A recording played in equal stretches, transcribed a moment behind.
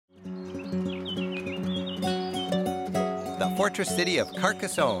fortress city of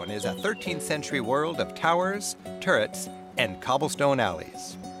Carcassonne is a 13th century world of towers, turrets, and cobblestone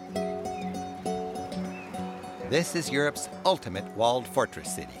alleys. This is Europe's ultimate walled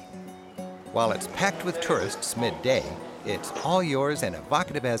fortress city. While it's packed with tourists midday, it's all yours and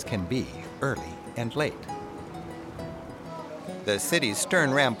evocative as can be, early and late. The city's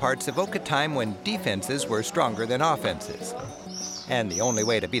stern ramparts evoke a time when defenses were stronger than offenses. And the only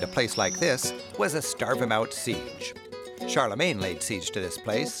way to beat a place like this was a starve-'em-out siege. Charlemagne laid siege to this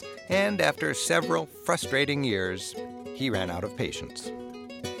place, and after several frustrating years, he ran out of patience.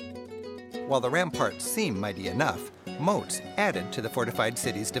 While the ramparts seem mighty enough, moats added to the fortified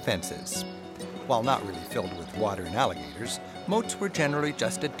city's defenses. While not really filled with water and alligators, moats were generally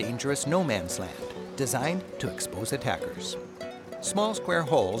just a dangerous no-man's land, designed to expose attackers. Small square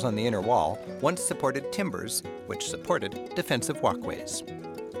holes on the inner wall once supported timbers, which supported defensive walkways.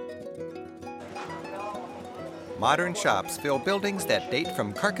 Modern shops fill buildings that date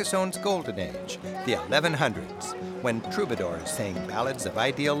from Carcassonne's golden age, the 1100s, when troubadours sang ballads of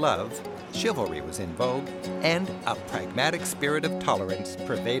ideal love, chivalry was in vogue, and a pragmatic spirit of tolerance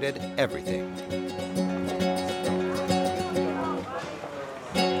pervaded everything.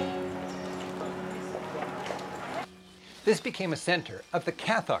 This became a center of the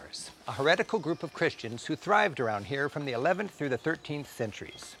Cathars, a heretical group of Christians who thrived around here from the 11th through the 13th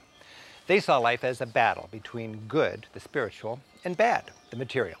centuries. They saw life as a battle between good, the spiritual, and bad, the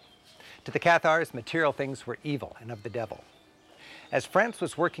material. To the Cathars, material things were evil and of the devil. As France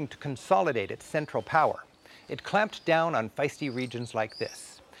was working to consolidate its central power, it clamped down on feisty regions like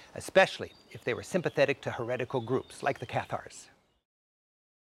this, especially if they were sympathetic to heretical groups like the Cathars.